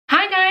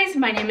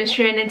my name is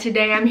Trin and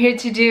today I'm here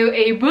to do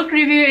a book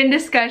review and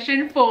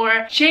discussion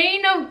for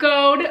Chain of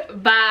Gold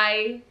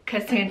by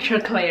Cassandra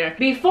Clare.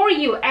 Before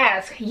you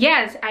ask,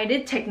 yes, I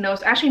did take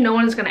notes. Actually, no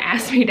one is gonna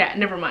ask me that,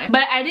 never mind.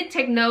 But I did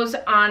take notes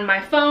on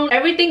my phone.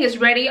 Everything is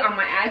ready on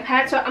my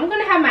iPad, so I'm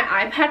gonna have my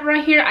iPad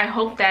right here. I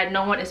hope that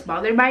no one is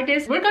bothered by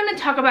this. We're gonna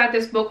talk about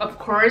this book, of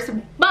course,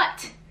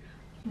 but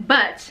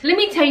let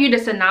me tell you the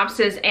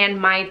synopsis and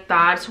my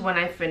thoughts when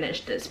I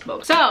finish this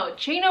book. So,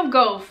 Chain of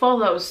Gold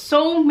follows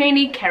so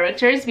many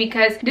characters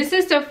because this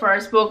is the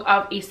first book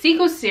of a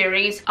sequel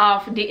series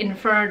of the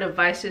Infernal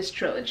Devices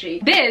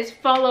trilogy. This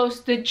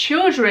follows the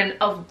children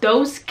of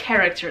those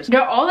characters.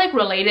 They're all like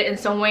related in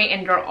some way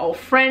and they're all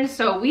friends,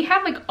 so we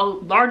have like a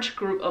large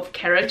group of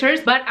characters.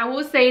 But I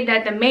will say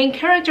that the main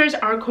characters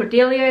are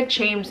Cordelia,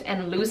 James,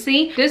 and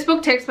Lucy. This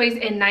book takes place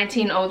in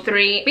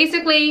 1903.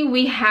 Basically,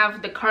 we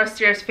have the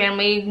Carstairs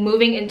family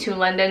moving into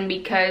London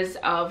because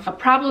of a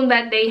problem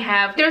that they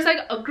have. There's like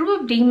a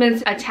group of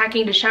demons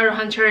attacking the shadow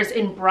hunters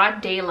in broad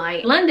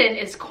daylight. London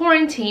is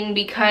quarantined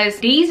because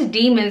these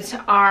demons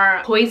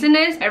are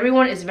poisonous.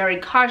 Everyone is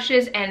very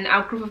cautious and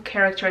our group of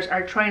characters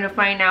are trying to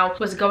find out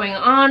what's going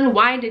on,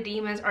 why the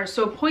demons are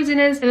so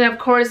poisonous, and of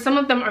course some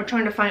of them are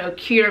trying to find a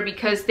cure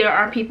because there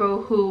are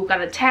people who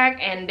got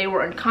attacked and they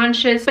were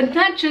unconscious. But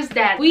not just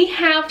that, we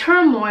have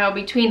turmoil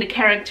between the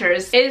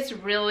characters. It's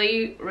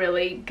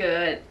really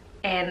good.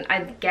 And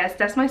I guess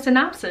that's my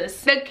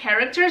synopsis. The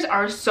characters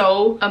are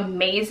so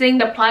amazing.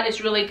 The plot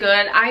is really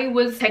good. I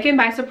was taken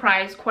by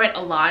surprise quite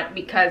a lot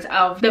because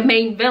of the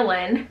main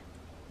villain.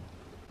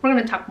 We're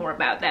gonna talk more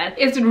about that.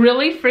 It's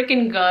really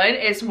freaking good.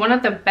 It's one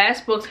of the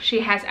best books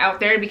she has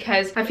out there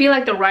because I feel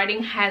like the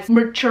writing has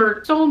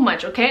matured so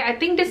much, okay? I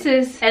think this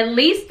is at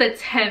least the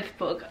 10th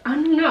book. I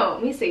don't know.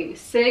 Let me see.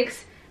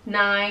 6,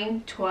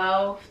 9,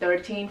 12,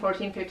 13,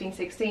 14, 15,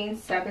 16,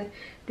 17.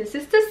 This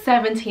is the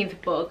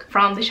 17th book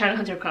from the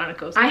Shadowhunter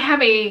Chronicles. I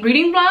have a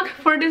reading blog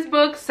for this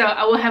book, so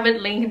I will have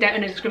it linked down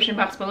in the description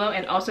box below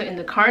and also in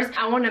the cards.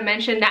 I want to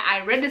mention that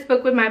I read this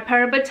book with my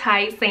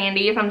parabatite,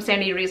 Sandy, from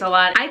Sandy Reads a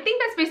Lot. I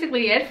think that's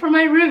basically it for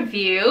my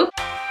review.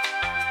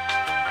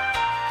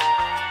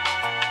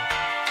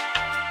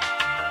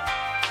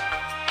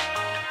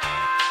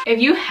 If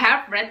you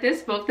have read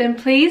this book, then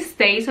please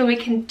stay so we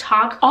can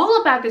talk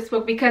all about this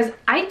book because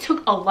I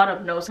took a lot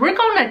of notes. We're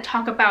gonna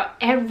talk about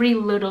every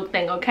little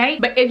thing, okay?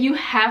 But if you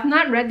have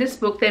not read this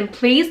book, then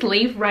please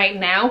leave right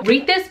now.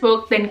 Read this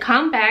book, then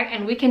come back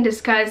and we can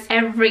discuss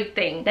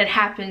everything that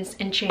happens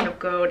in Chain of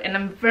Gold. And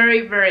I'm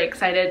very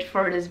excited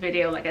for this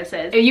video, like I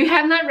said. If you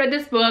have not read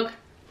this book,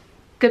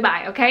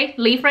 goodbye, okay?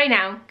 Leave right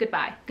now.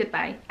 Goodbye.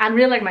 I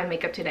really like my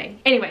makeup today.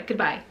 Anyway,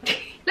 goodbye.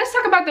 Let's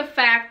talk about the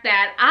fact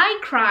that I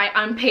cry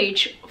on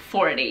page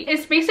 40.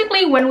 It's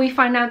basically when we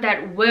find out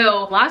that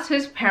Will lost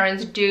his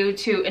parents due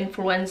to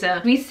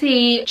influenza. We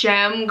see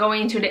Jem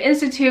going to the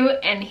institute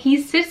and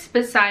he sits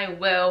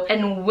beside Will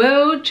and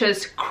Will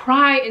just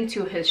cry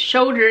into his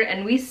shoulder,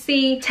 and we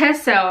see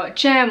Tessa,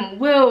 Jem,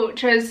 Will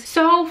just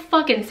so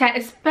fucking sad,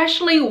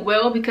 especially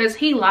Will because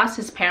he lost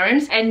his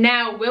parents, and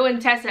now Will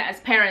and Tessa as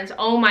parents,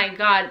 oh my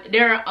god,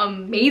 they're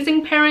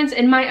amazing parents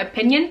in my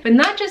opinion. But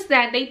not just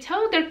that, they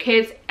tell their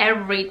kids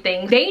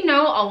everything. They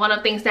know a lot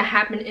of things that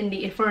happen in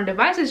the Infernal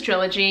Devices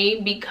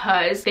trilogy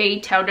because they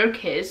tell their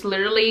kids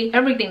literally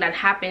everything that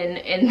happened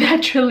in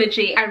that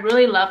trilogy. I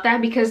really love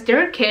that because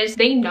their kids,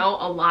 they know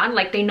a lot.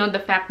 Like they know the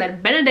fact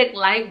that Benedict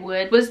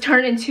Lightwood was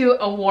turned into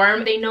a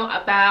worm. They know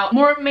about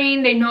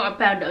Mortmain. They know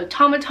about the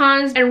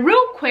automatons. And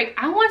real quick,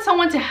 I want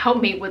someone to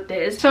help me with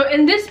this. So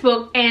in this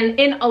book and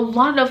in a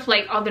lot of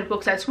like other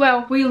books as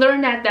well, we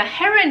learn that the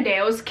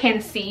Herondales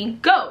can see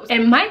ghosts.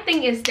 And my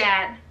thing is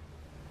that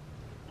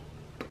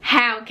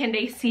how can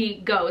they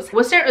see ghosts?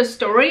 Was there a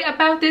story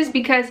about this?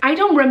 Because I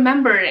don't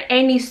remember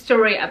any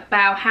story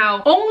about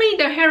how only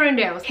the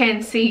Herondales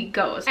can see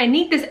ghosts. I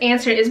need this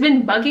answer. It's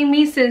been bugging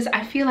me since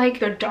I feel like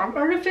the Dark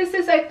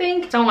Artifices, I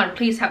think. Someone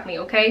please help me,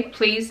 okay?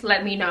 Please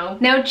let me know.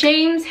 Now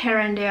James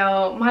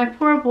Herondale, my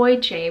poor boy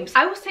James.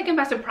 I was taken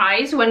by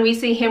surprise when we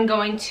see him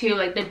going to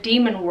like the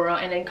demon world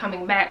and then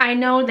coming back. I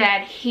know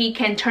that he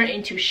can turn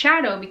into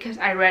Shadow because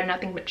I read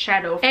Nothing But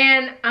Shadow.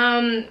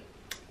 And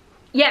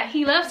yeah,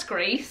 he loves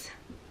Grace.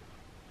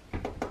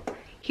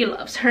 He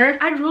loves her.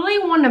 I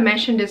really want to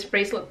mention this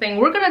bracelet thing.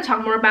 We're gonna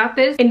talk more about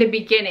this in the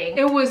beginning.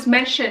 It was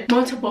mentioned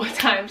multiple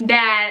times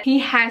that he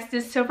has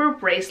this silver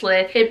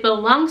bracelet. It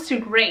belongs to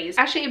Grace.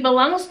 Actually, it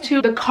belongs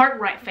to the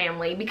Cartwright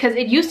family because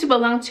it used to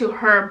belong to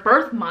her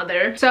birth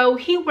mother. So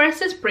he wears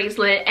this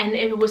bracelet and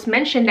it was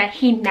mentioned that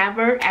he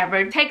never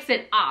ever takes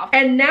it off.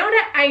 And now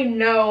that I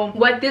know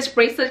what this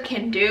bracelet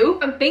can do,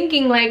 I'm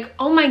thinking like,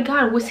 oh my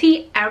god, was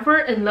he ever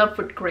in love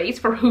with Grace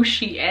for who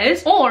she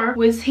is? Or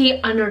was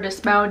he under the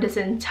spell this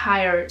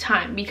entire entire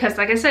time, because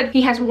like I said,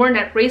 he has worn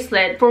that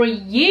bracelet for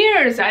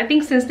years, I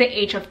think since the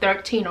age of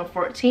 13 or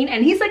 14,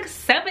 and he's like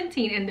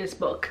 17 in this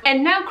book.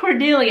 And now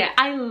Cordelia,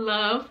 I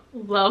love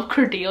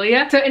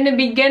Cordelia. So in the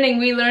beginning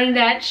we learned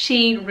that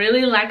she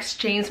really likes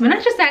James, but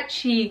not just that,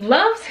 she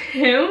loves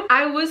him.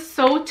 I was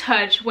so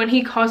touched when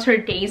he calls her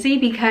Daisy,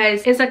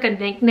 because it's like a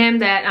nickname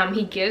that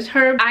he gives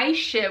her. I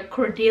ship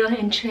Cordelia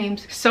and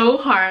James so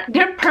hard.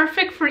 They're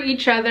perfect for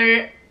each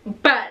other,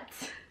 but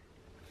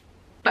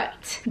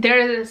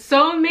there are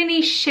so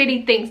many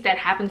shitty things that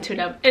happen to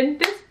them in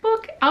this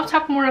book. I'll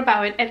talk more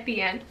about it at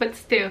the end, but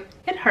still,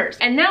 it hurts.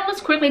 And now let's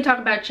quickly talk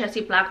about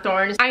Jesse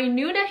Blackthorne. I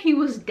knew that he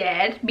was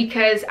dead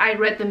because I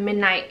read The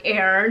Midnight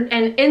Air,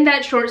 and in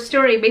that short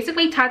story,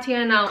 basically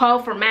Tatiana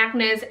called for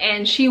Magnus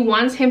and she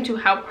wants him to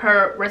help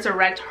her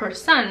resurrect her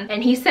son,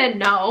 and he said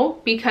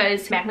no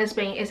because Magnus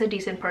Bane is a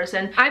decent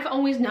person. I've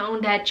always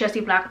known that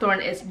Jesse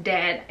Blackthorne is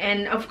dead,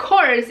 and of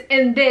course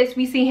in this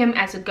we see him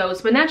as a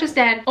ghost, but not just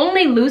that,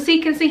 only Lucy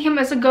can see him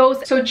as a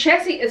ghost. So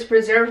Jesse is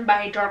preserved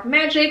by dark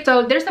magic,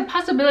 so there's a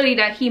possibility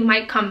that he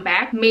might come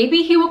back.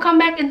 Maybe he will come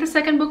back in the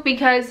second book,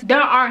 because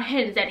there are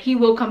hints that he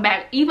will come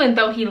back even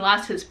though he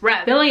lost his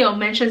breath. Belial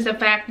mentions the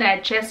fact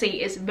that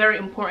Jesse is very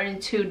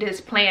important to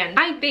this plan.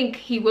 I think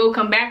he will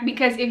come back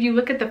because if you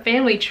look at the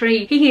family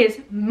tree, he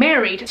is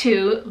married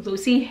to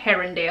Lucy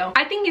Herondale.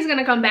 I think he's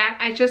gonna come back,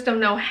 I just don't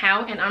know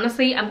how, and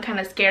honestly I'm kind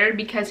of scared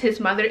because his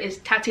mother is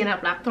Tatiana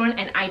Blackthorne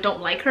and I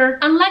don't like her.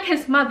 Unlike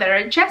his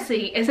mother,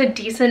 Jesse is a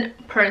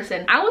decent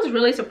person. I was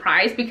really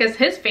surprised because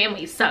his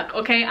family suck,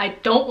 okay? I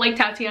don't like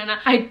Tatiana,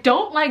 I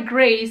don't like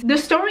Grace. The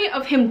story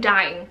of him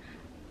dying,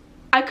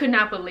 I could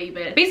not believe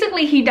it.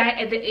 Basically, he died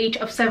at the age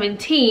of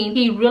 17.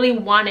 He really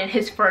wanted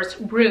his first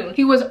rune.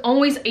 He was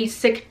always a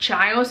sick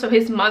child, so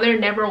his mother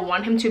never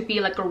wanted him to be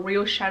like a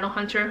real shadow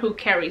hunter who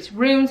carries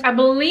runes. I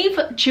believe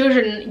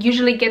children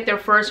usually get their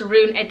first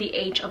rune at the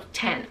age of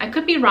 10. I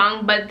could be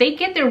wrong, but they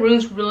get their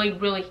runes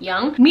really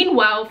young.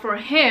 Meanwhile, for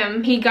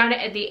him, he got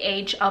it at the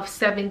age of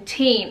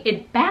 17.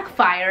 It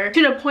backfired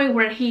to the point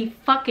where he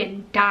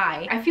fucking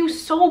died. I feel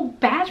so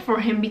bad for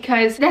him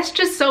because that's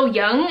just so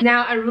young.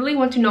 Now, I really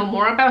want to know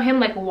more about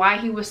him, like why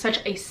he was such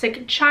a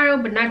sick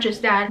child, but not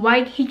just that,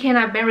 why he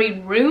cannot bury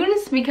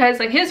runes, because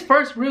like his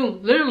first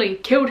rune literally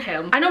killed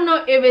him. I don't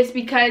know if it's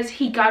because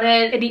he got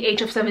it at the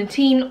age of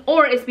 17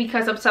 or it's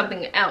because of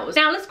something else.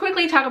 Now let's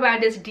quickly talk about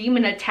this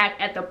demon attack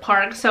at the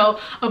park. So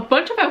a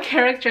bunch of our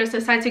characters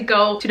decided to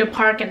go to the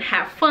park and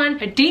have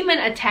fun. A demon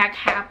attack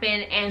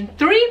happened and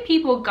 3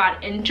 people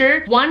got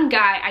injured. One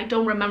guy, I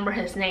don't remember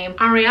his name,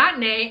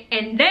 Ariadne,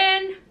 and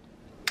then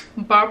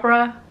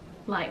Barbara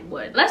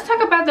Lightwood. Let's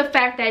talk about the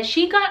fact that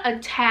she got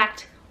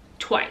attacked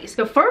twice.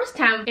 The first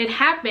time it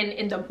happened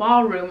in the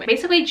ballroom.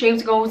 Basically,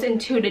 James goes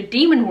into the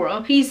demon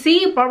world. He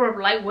sees Barbara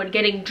Lightwood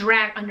getting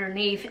dragged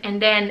underneath,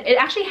 and then it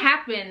actually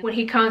happened when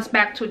he comes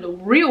back to the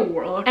real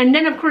world. And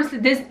then of course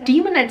this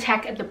demon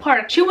attack at the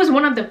park, she was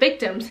one of the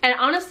victims, and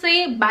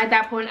honestly by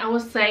that point I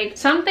was like,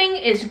 something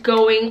is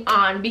going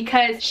on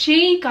because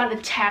she got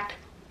attacked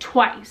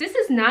twice. This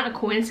is not a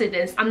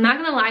coincidence. I'm not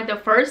gonna lie, the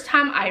first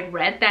time I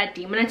read that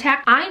demon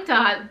attack, I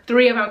thought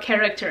 3 of our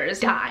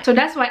characters died. So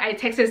that's why I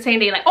texted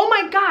Sandy like, oh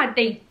my god,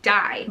 they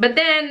died. But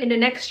then in the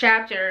next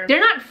chapter, they're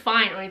not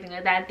fine or anything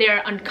like that.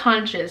 They're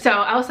unconscious. So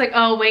I was like,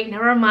 oh wait,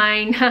 never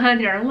mind.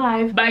 They're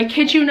alive. But I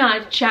kid you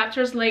not,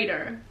 chapters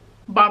later,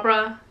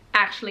 Barbara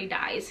actually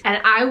dies,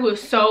 and I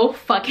was so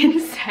fucking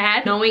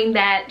sad knowing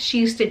that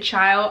she's the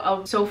child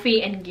of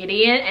Sophie and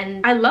Gideon,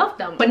 and I love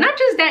them. But not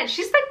just that,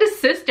 she's like the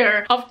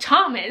sister of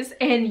Thomas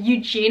and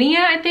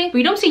Eugenia. I think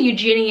we don't see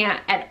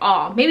Eugenia at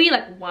all, maybe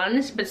like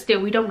once, but still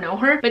we don't know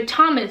her. But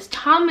Thomas,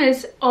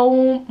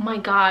 oh my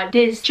god,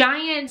 this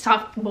giant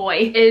soft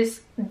boy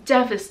is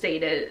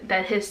devastated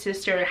that his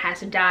sister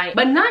has died.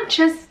 But not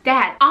just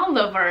that,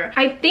 Oliver,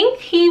 I think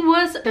he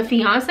was the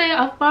fiance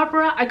of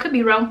Barbara. I could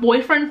be wrong,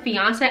 boyfriend,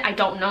 fiance, I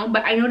don't know,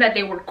 but I know that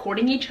they were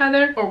courting each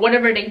other or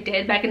whatever they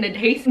did back in the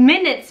days.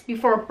 Minutes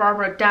before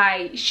Barbara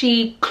died,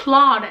 she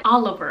clawed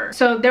Oliver,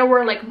 so there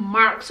were like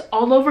marks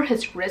all over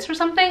his wrist or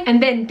something,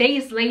 and then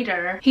days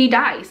later he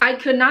dies. I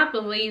could not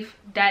believe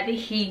that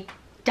he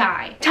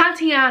died.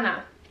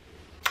 Tatiana,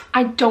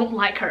 I don't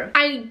like her.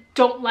 I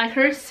don't like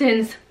her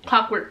since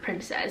Clockwork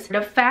Princess.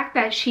 The fact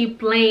that she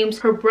blames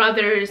her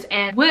brothers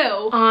and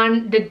Will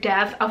on the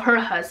death of her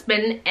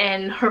husband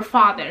and her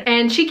father,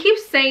 and she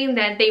keeps saying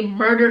that they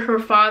murdered her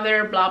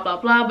father, blah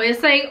blah blah, but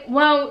it's like,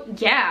 well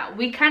yeah,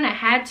 we kind of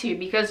had to,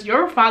 because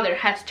your father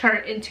has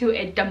turned into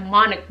a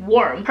demonic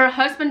worm. Her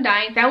husband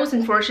died, that was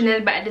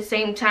unfortunate, but at the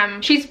same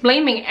time she's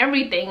blaming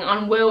everything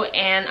on Will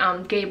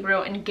and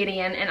Gabriel and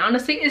Gideon, and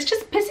honestly it's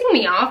just pissing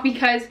me off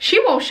because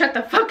she won't shut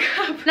the fuck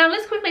up. Now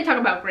let's quickly talk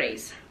about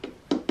Grace.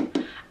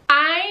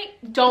 I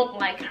don't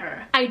like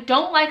her. I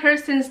don't like her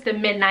since The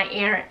Midnight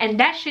Air, and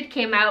that shit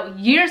came out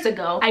years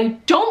ago. I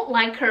don't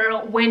like her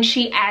when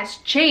she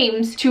asked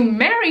James to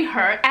marry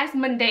her as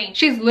mundane.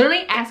 She's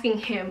literally asking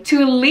him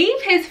to leave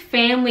his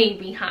family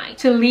behind,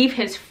 to leave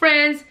his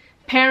friends,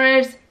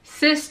 parents,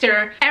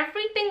 sister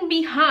everything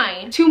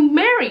behind to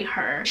marry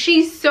her.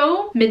 She's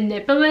so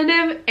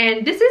manipulative,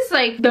 and this is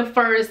like the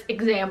first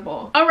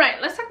example. All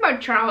right, let's talk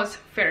about Charles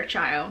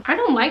Fairchild. I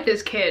don't like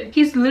this kid.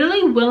 He's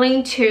literally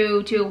willing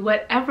to do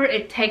whatever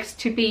it takes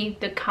to be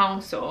the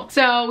consul.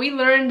 So we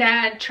learned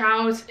that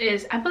Charles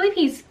is, I believe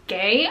he's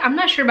gay. I'm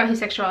not sure about his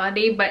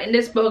sexuality, but in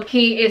this book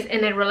he is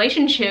in a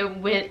relationship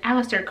with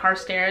Alistair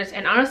Carstairs,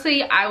 and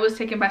honestly I was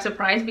taken by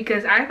surprise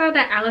because I thought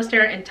that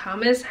Alistair and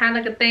Thomas had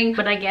like a thing,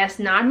 but I guess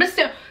not. But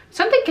still,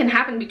 something can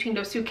happen between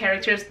those two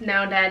characters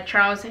now that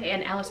Charles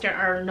and Alistair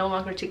are no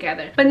longer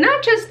together. But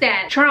not just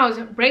that, Charles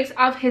breaks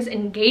off his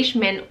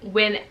engagement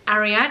with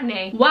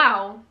Ariadne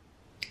while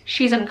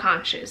she's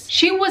unconscious.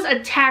 She was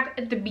attacked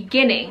at the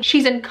beginning.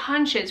 She's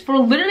unconscious for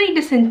literally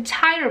this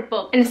entire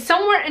book, and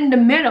somewhere in the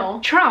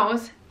middle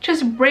Charles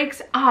just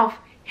breaks off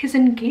his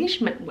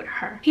engagement with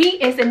her.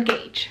 He is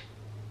engaged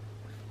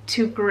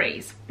to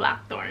Grace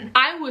Blackthorne.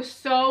 I was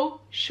so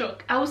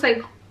shook. I was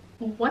like,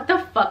 what the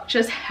fuck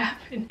just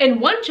happened? In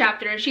one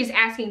chapter, she's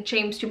asking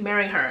James to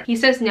marry her. He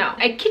says no.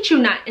 I kid you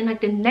not, in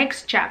like the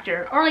next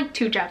chapter, or like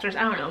 2 chapters,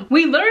 I don't know,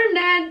 we learn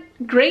that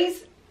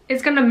Grace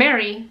is gonna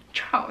marry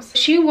Charles.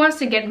 She wants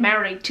to get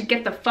married to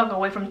get the fuck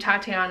away from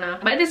Tatiana,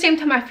 but at the same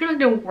time I feel like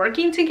they're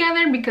working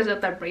together because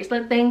of that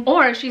bracelet thing,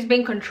 or she's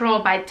being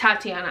controlled by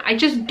Tatiana. I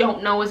just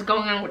don't know what's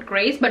going on with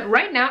Grace, but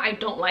right now I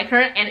don't like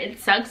her, and it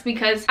sucks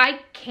because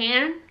I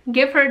can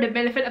give her the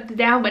benefit of the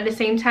doubt, but at the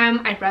same time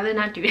I'd rather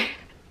not do it.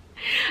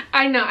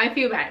 I know, I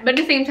feel bad, but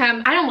at the same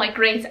time I don't like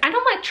Grace. I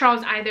don't like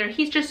Charles either.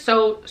 He's just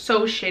so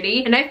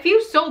shitty, and I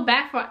feel so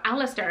bad for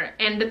Alistair.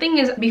 And the thing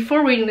is,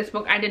 before reading this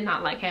book I did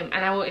not like him,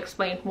 and I will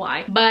explain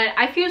why, but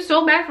I feel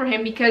so bad for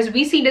him because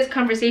we see this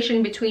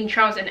conversation between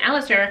Charles and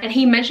Alistair, and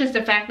he mentions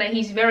the fact that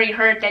he's very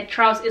hurt that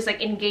Charles is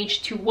like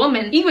engaged to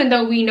women, even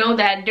though we know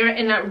that they're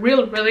in a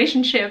real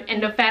relationship,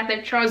 and the fact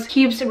that Charles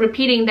keeps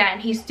repeating that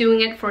he's doing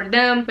it for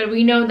them, but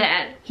we know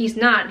that he's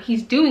not.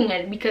 He's doing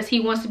it because he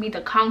wants to be the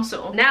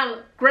consul. Now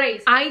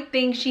Grace, I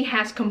think she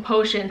has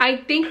composure. I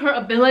think her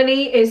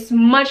ability is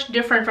much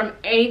different from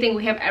anything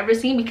we have ever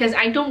seen, because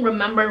I don't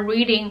remember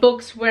reading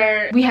books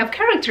where we have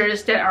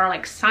characters that are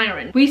like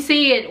siren. We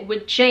see it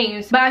with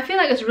James, but I feel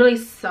like it's really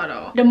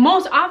subtle. The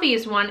most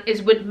obvious one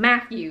is with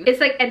Matthew. It's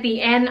like at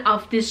the end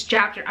of this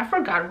chapter, I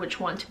forgot which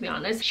one to be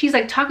honest. She's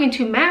like talking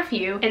to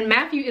Matthew, and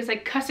Matthew is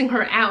like cussing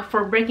her out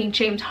for breaking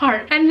James'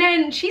 heart, and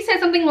then she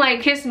said something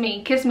like, kiss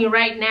me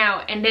right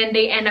now, and then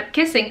they end up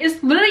kissing.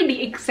 It's literally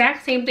the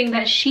exact same thing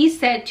that she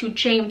said to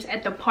James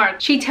at the park.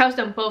 She tells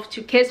them both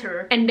to kiss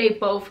her, and they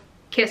both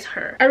kiss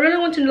her. I really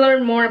want to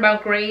learn more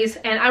about Grace,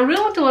 and I really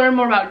want to learn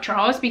more about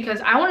Charles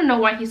because I want to know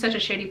why he's such a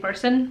shitty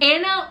person.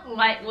 Anna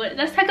Lightwood.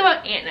 Let's talk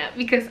about Anna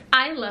because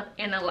I love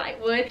Anna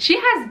Lightwood. She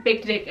has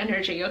big dick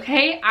energy,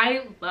 okay?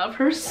 I love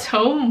her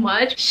so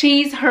much.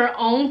 She's her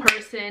own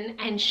person,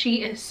 and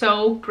she is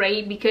so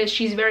great because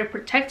she's very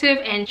protective,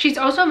 and she's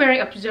also very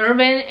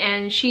observant,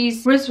 and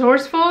she's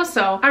resourceful.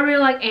 So I really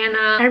like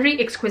Anna. Every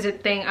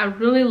exquisite thing. I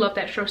really love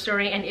that short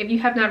story, and if you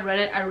have not read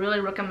it, I really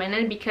recommend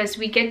it because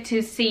we get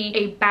to see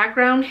a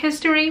background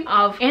history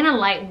of Anna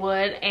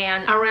Lightwood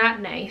and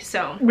Ariadne.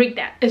 So read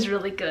that. It's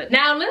really good.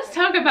 Now let's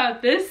talk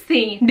about this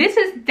scene. This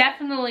is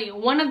definitely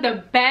one of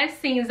the best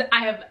scenes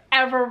I have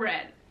ever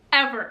read.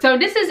 Ever. So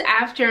this is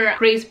after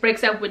Grace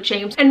breaks up with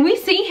James, and we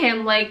see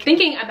him like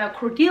thinking about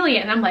Cordelia,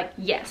 and I'm like,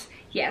 yes,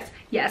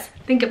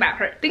 think about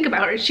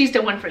her, she's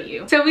the one for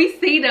you. So we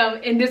see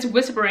them in this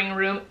whispering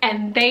room,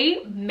 and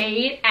they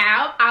made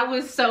out. I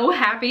was so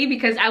happy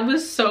because I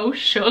was so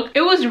shook.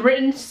 It was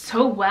written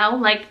so well,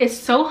 like it's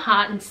so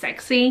hot and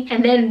sexy,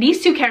 and then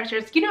these two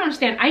characters, you don't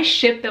understand, I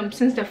shipped them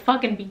since the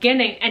fucking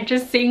beginning, and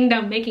just seeing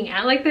them making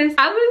out like this,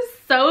 I was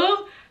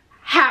so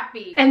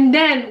happy. And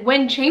then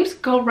when James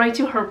go right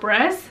to her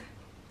breast,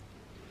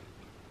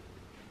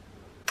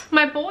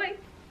 my boy,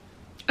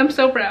 I'm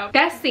so proud.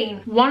 That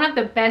scene, one of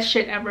the best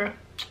shit ever.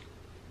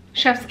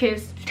 Chef's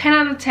kiss. 10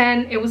 out of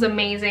 10. It was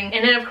amazing.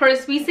 And then of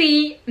course we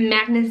see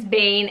Magnus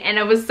Bane, and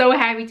I was so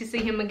happy to see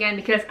him again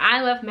because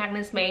I love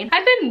Magnus Bane.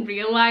 I didn't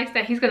realize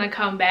that he's gonna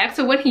come back,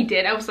 so when he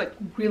did I was like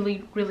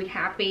really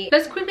happy.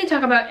 Let's quickly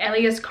talk about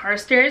Elias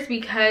Carstairs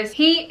because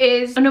he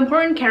is an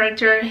important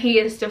character. He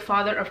is the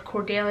father of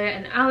Cordelia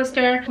and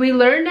Alistair. We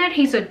learned that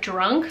he's a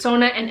drunk.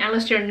 Sona and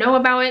Alistair know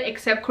about it,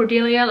 except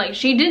Cordelia, like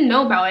she didn't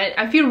know about it.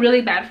 I feel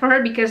really bad for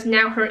her because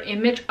now her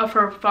image of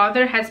her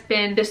father has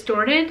been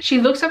distorted. She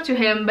looks up to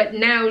him, but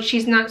now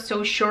she's not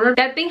so sure.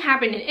 That thing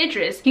happened in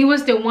Idris. He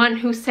was the one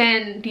who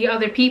sent the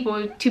other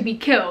people to be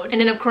killed, and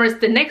then of course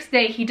the next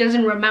day he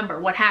doesn't remember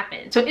what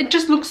happened. So it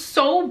just looks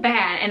so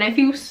bad, and I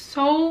feel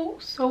so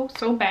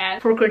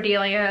bad for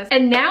Cordelia.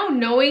 And now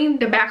knowing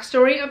the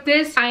backstory of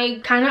this, I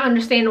kind of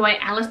understand why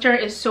Alistair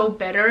is so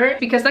bitter,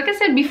 because like I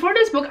said before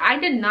this book, I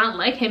did not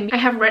like him. I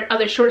have read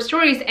other short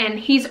stories and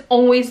he's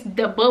always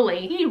the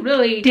bully. He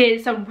really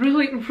did some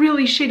really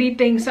shitty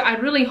things, so I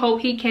really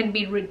hope he can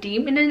be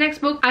redeemed in the next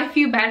book. I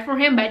feel bad for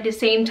him, but at the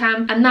same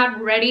time I'm not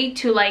ready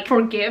to like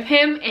forgive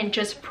him and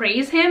just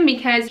praise him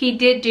because he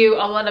did do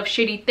a lot of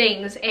shitty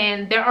things,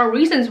 and there are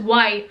reasons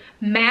why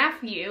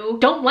Matthew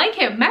don't like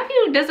him.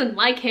 Matthew doesn't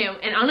like him,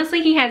 and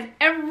honestly he has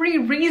every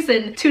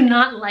reason to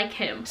not like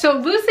him. So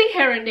Lucy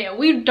Herondale,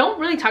 we don't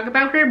really talk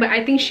about her, but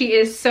I think she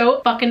is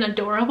so fucking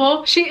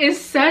adorable. She is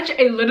such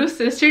a little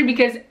sister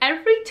because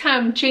every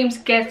time James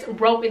gets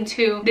roped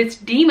into this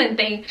demon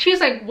thing, she's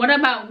like, what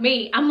about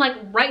me? I'm like,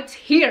 right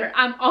here,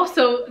 I'm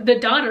also the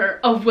daughter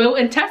of Will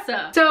and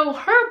Tessa. So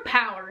her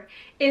power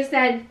is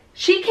that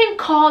she can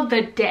call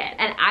the dead,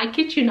 and I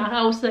kid you not,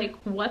 I was like,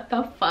 what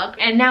the fuck?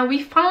 And now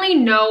we finally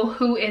know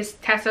who is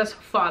Tessa's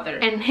father,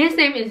 and his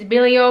name is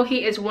Bilio.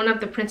 He is one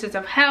of the princes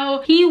of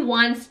hell. He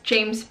wants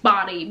James'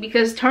 body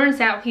because turns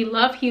out he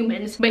loves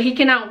humans, but he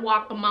cannot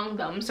walk among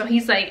them. So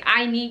he's like,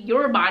 I need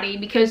your body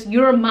because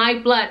you're my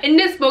blood. In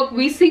this book,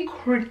 we see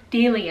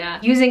Cordelia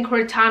using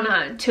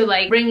Cortana to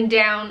like bring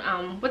down,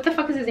 what the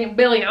fuck is his name?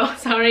 Bilio,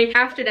 sorry.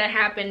 After that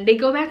happened, they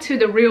go back to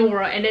the real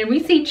world, and then we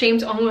see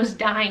James almost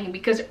dying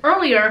because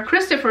earlier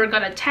Christopher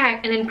got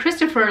attacked, and then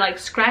Christopher like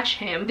scratched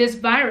him. This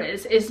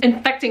virus is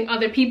infecting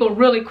other people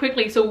really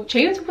quickly, so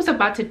James was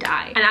about to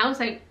die, and I was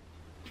like,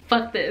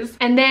 fuck this.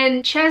 And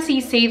then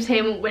Chessie saves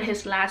him with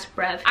his last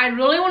breath. I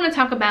really want to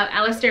talk about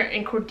Alistair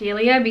and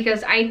Cordelia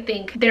because I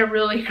think they're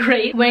really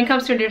great when it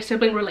comes to their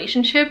sibling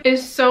relationship.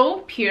 It's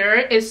so pure,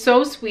 it's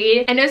so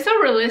sweet, and it's so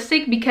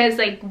realistic because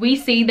like we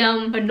see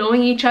them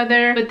annoying each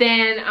other, but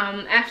then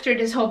after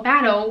this whole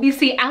battle we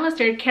see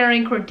Alistair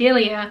carrying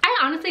Cordelia. I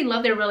honestly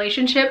love their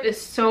relationship.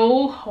 It's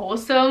so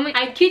wholesome.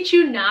 I kid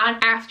you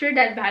not, after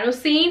that battle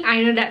scene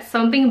I know that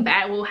something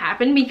bad will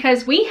happen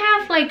because we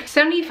have like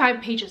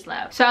 75 pages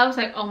left. So I was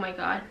like, oh my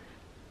god,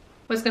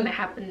 what's gonna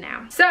happen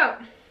now? So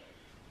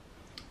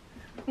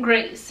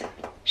Grace,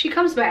 she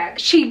comes back,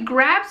 she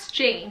grabs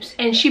James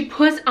and she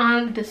puts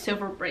on the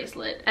silver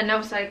bracelet, and I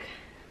was like,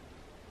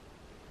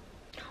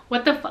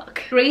 what the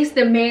fuck? Grace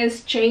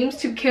demands James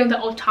to kill the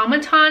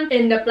automaton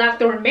in the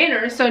Blackthorn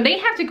Manor, so they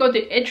have to go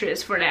to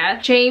Idris for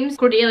that. James,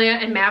 Cordelia,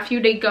 and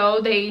Matthew,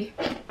 they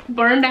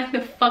burn down the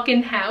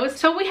fucking house.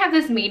 So we have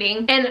this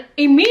meeting, and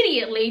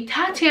immediately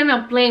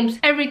Tatiana blames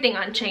everything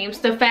on James.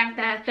 The fact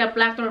that the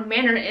Blackthorn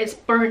Manor is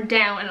burned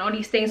down and all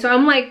these things. So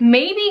I'm like,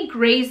 maybe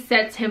Grace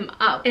sets him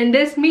up. In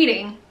this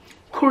meeting,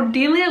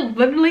 Cordelia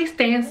literally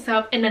stands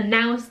up and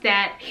announced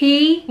that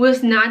he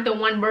was not the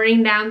one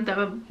burning down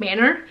the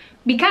manor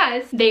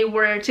because they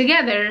were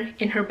together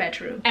in her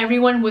bedroom.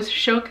 Everyone was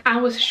shook.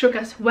 I was shook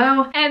as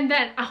well. And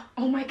then,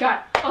 oh my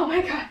god, oh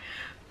my god.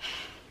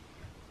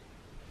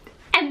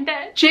 And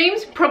then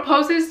James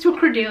proposes to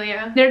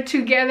Cordelia. They're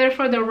together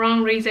for the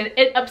wrong reason.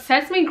 It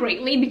upsets me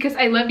greatly because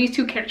I love these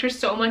two characters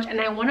so much and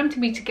I want them to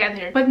be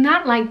together, but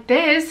not like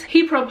this.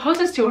 He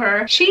proposes to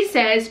her. She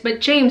says,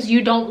 but James,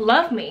 you don't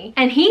love me.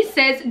 And he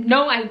says,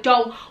 no, I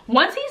don't.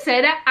 Once he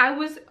said that, I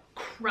was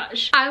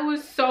crushed. I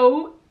was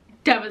so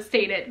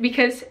devastated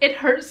because it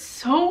hurts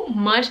so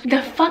much.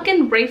 The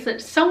fucking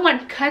bracelet,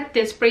 someone cut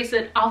this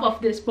bracelet off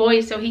of this boy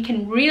so he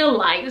can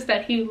realize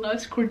that he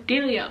loves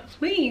Cordelia,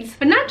 please.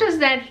 But not just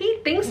that, he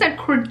thinks that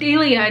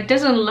Cordelia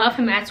doesn't love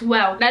him as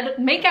well. That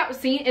makeout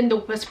scene in the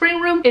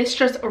whispering room is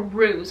just a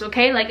ruse,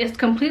 okay? Like, it's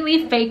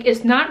completely fake,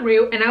 it's not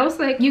real. And I was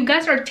like, you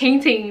guys are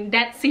tainting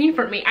that scene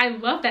for me. I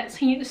love that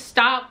scene.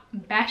 Stop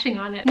bashing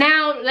on it.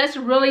 Now let's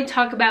really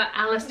talk about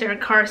Alistair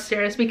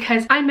Carstairs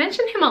because I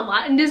mentioned him a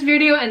lot in this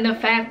video, and the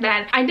fact that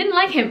I didn't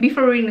like him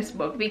before reading this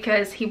book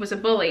because he was a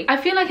bully. I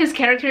feel like his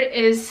character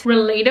is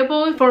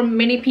relatable for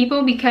many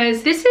people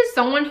because this is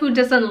someone who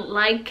doesn't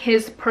like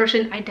his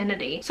Persian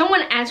identity.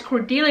 Someone asked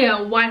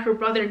Cordelia why her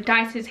brother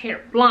dyes his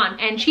hair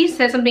blonde, and she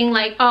said something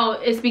like, oh,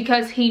 it's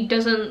because he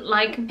doesn't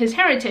like his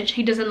heritage.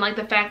 He doesn't like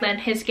the fact that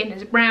his skin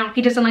is brown.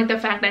 He doesn't like the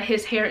fact that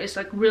his hair is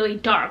like really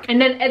dark.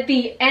 And then at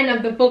the end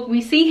of the book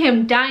we see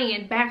him dyeing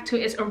it back to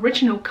its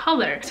original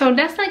color. So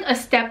that's like a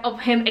step of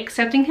him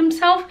accepting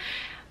himself.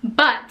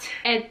 But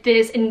at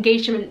this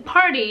engagement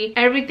party,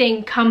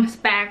 everything comes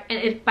back and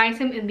it bites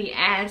him in the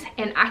ass,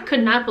 and I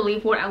could not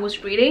believe what I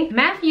was reading.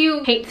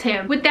 Matthew hates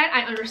him. With that,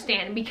 I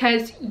understand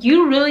because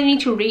you really need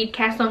to read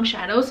Cast Long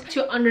Shadows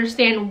to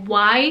understand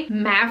why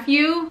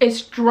Matthew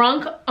is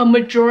drunk a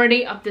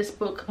majority of this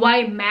book.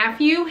 Why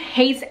Matthew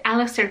hates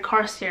Alistair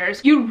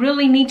Carstairs. You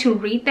really need to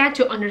read that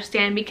to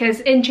understand,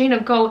 because in Chain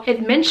of Gold,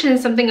 it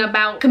mentions something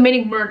about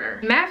committing murder.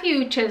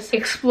 Matthew just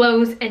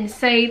explodes and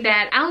say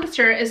that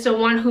Alistair is the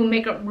one who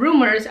make up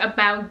rumors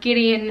about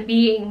Gideon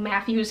being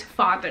Matthew's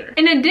father.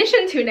 In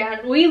addition to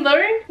that, we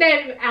learned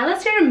that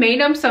Alistair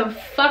made up some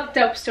fucked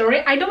up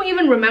story. I don't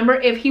even remember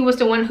if he was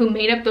the one who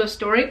made up the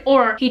story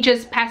or he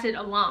just passed it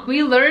along.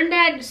 We learned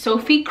that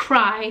Sophie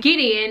cried,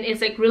 Gideon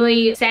is like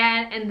really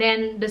sad, and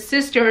then the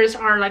sisters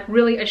are like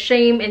really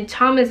ashamed, and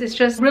Thomas is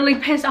just really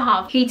pissed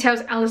off. He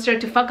tells Alistair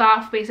to fuck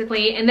off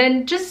basically, and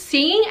then just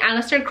seeing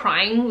Alistair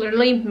crying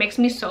literally makes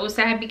me so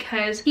sad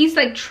because he's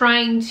like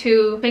trying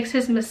to fix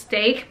his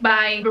mistake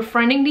by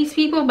befriending befriending these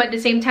people, but at the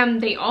same time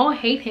they all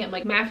hate him.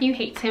 Like Matthew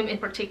hates him in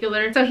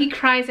particular, so he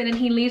cries and then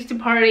he leaves the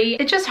party.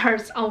 It just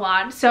hurts a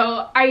lot.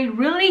 So I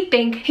really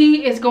think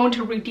he is going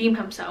to redeem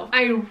himself.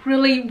 I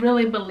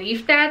really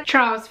believe that.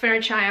 Charles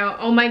Fairchild,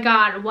 oh my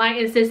god, why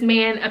is this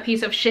man a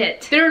piece of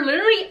shit? They're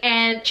literally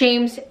at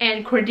James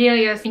and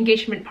Cordelia's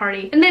engagement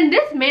party, and then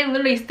this man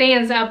literally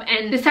stands up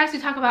and decides to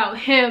talk about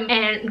him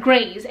and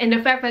Grace and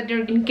the fact that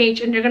they're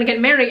engaged and they're gonna get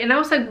married, and I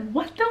was like,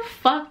 what the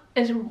fuck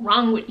is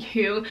wrong with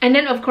you? And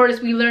then of course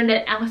we learned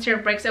that Alistair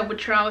breaks up with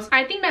Charles.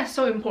 I think that's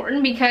so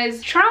important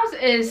because Charles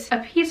is a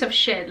piece of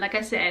shit. Like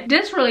I said,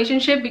 this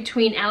relationship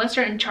between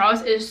Alistair and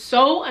Charles is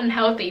so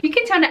unhealthy. You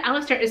can tell that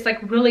Alistair is like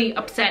really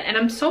upset, and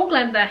I'm so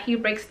glad that he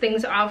breaks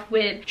things off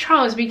with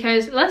Charles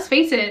because let's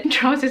face it,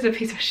 Charles is a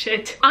piece of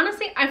shit.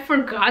 Honestly, I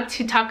forgot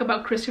to talk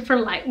about Christopher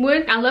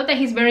Lightwood. I love that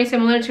he's very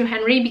similar to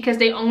Henry because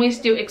they always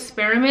do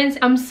experiments.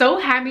 I'm so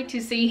happy to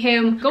see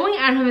him going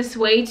out of his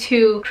way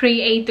to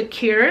create the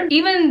cure,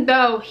 even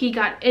though he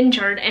got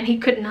injured and he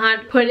could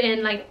not put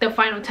in like the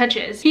final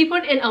touches. He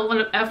put in a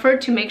lot of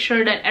effort to make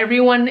sure that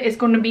everyone is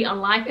going to be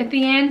alive at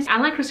the end. I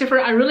like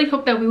Christopher. I really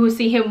hope that we will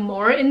see him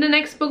more in the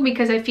next book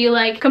because I feel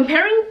like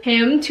comparing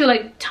him to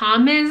like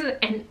Thomas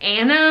and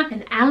Anna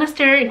and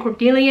Alistair and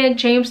Cordelia,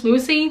 James,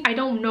 Lucy, I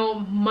don't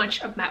know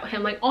much about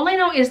him. Like all I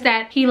know is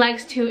that he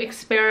likes to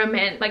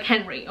experiment like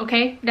Henry,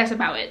 okay? That's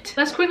about it.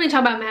 Let's quickly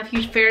talk about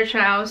Matthew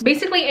Fairchild.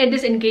 Basically at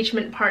this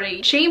engagement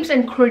party, James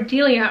and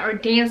Cordelia are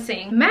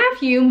dancing.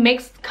 Matthew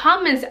makes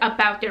comments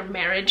about their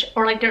marriage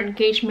or like their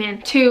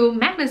engagement to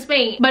Magnus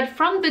Bane, but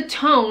from the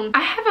tone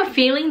I have a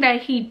feeling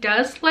that he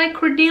does like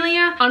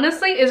Cordelia.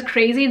 Honestly, it's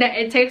crazy that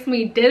it takes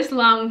me this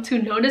long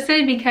to notice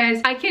it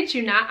because I kid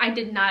you not, I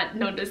did not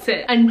notice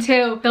it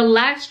until the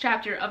last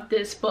chapter of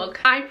this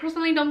book. I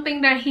personally don't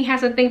think that he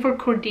has a thing for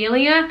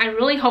Cordelia. I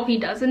really hope he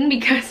doesn't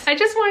because I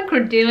just want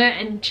Cordelia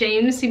and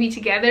James to be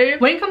together.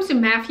 When it comes to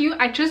Matthew,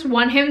 I just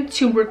want him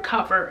to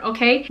recover,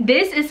 okay?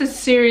 This is a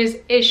serious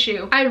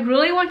issue. I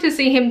really want to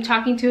see him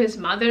talking to his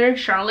mother,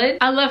 Charlotte.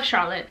 I love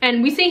Charlotte,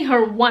 and we see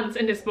her once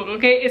in this book,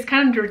 okay? It's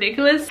kind of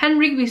ridiculous.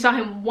 Henry, we saw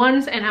him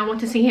once, and I want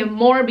to see him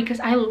more because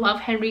I love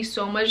Henry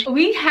so much.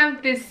 We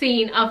have this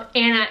scene of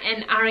Anna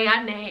and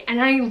Ariadne,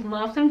 and I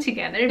love them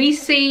together. We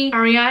see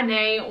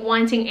Ariadne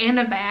wanting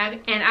Anna back,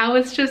 and I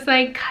was just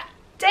like, God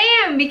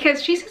damn,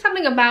 because she said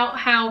something about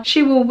how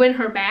she will win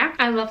her back.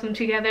 I love them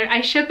together.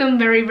 I ship them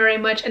very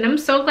much, and I'm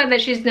so glad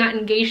that she's not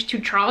engaged to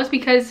Charles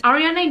because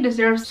Ariadne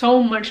deserves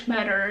so much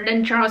better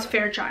than Charles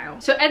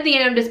Fairchild. So at the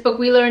end of this book,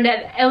 we learned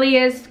that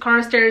Elias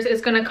Carstairs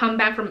is gonna come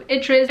back from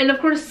Idris, and of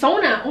course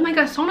Sona. Oh my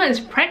god, Sona is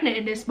pregnant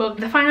in this book.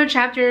 The final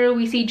chapter,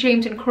 we see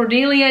James and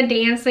Cordelia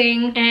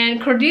dancing, and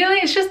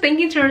Cordelia is just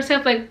thinking to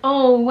herself like,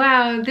 oh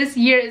wow, this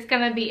year is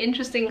gonna be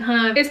interesting,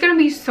 huh? It's gonna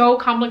be so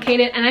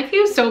complicated, and I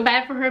feel so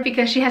bad for her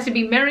because she has to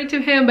be married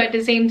to him, but at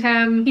the same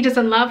time he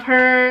doesn't love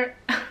her.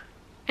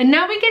 And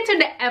now we get to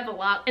the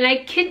epilogue, and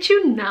I kid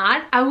you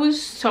not, I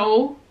was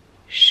so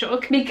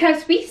shook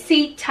because we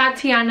see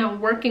Tatiana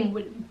working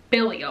with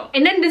Belial,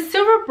 and then the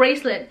silver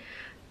bracelet,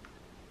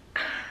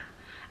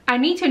 I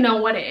need to know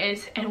what it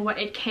is and what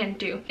it can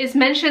do. It's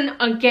mentioned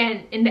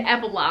again in the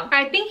epilogue.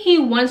 I think he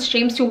wants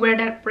James to wear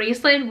that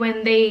bracelet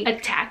when they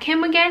attack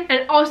him again.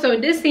 And also,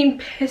 this scene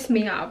pissed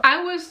me off.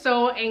 I was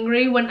so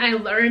angry when I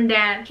learned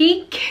that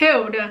he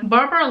killed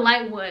Barbara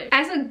Lightwood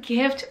as a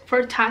gift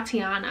for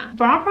Tatiana.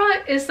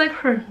 Barbara is like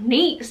her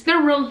niece.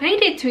 They're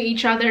related to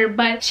each other,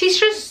 but she's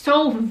just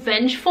so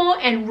vengeful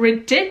and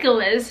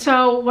ridiculous.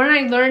 So when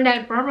I learned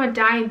that Barbara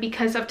died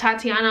because of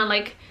Tatiana,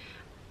 like,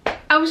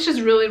 I was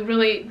just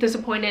really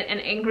disappointed and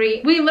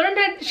angry. We learned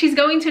that she's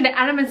going to the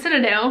Adamant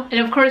Citadel, and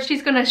of course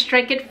she's gonna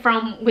strike it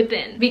from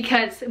within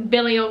because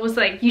Belial was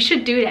like, you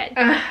should do that.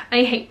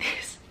 I hate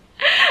this.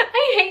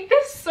 I hate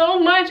this so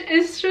much.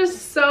 It's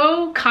just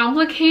so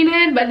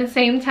complicated, but at the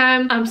same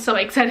time I'm so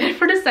excited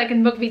for the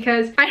second book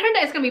because I heard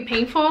that it's gonna be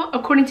painful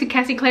according to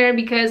Cassie Clare,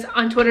 because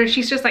on Twitter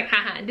she's just like,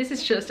 haha, this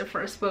is just the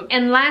first book.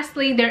 And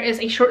lastly, there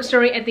is a short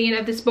story at the end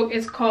of this book.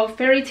 It's called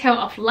Fairy Tale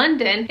of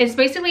London. It's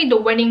basically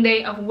the wedding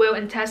day of Will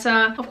and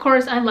Tessa. Of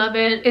course I love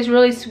it. It's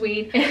really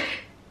sweet.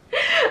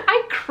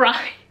 I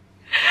cry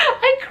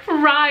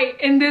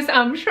in this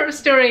short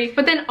story.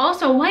 But then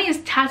also, why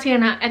is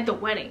Tatiana at the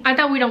wedding? I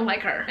thought we don't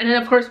like her. And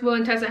then of course Will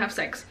and Tessa have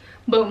sex.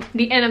 Boom,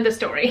 the end of the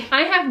story.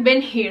 I have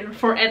been here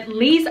for at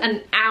least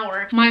an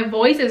hour. My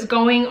voice is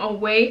going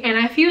away and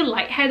I feel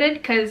lightheaded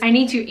because I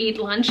need to eat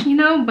lunch, you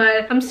know,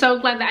 but I'm so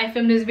glad that I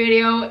filmed this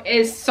video.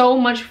 It's so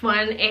much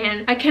fun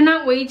and I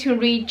cannot wait to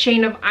read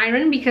Chain of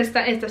Iron because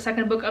that is the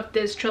second book of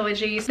this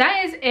trilogy. So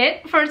that is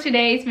it for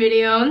today's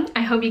video.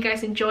 I hope you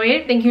guys enjoy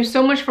it. Thank you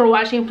so much for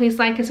watching. Please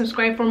like and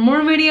subscribe for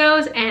more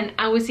videos, and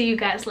I will see you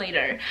guys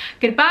later.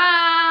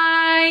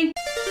 Goodbye!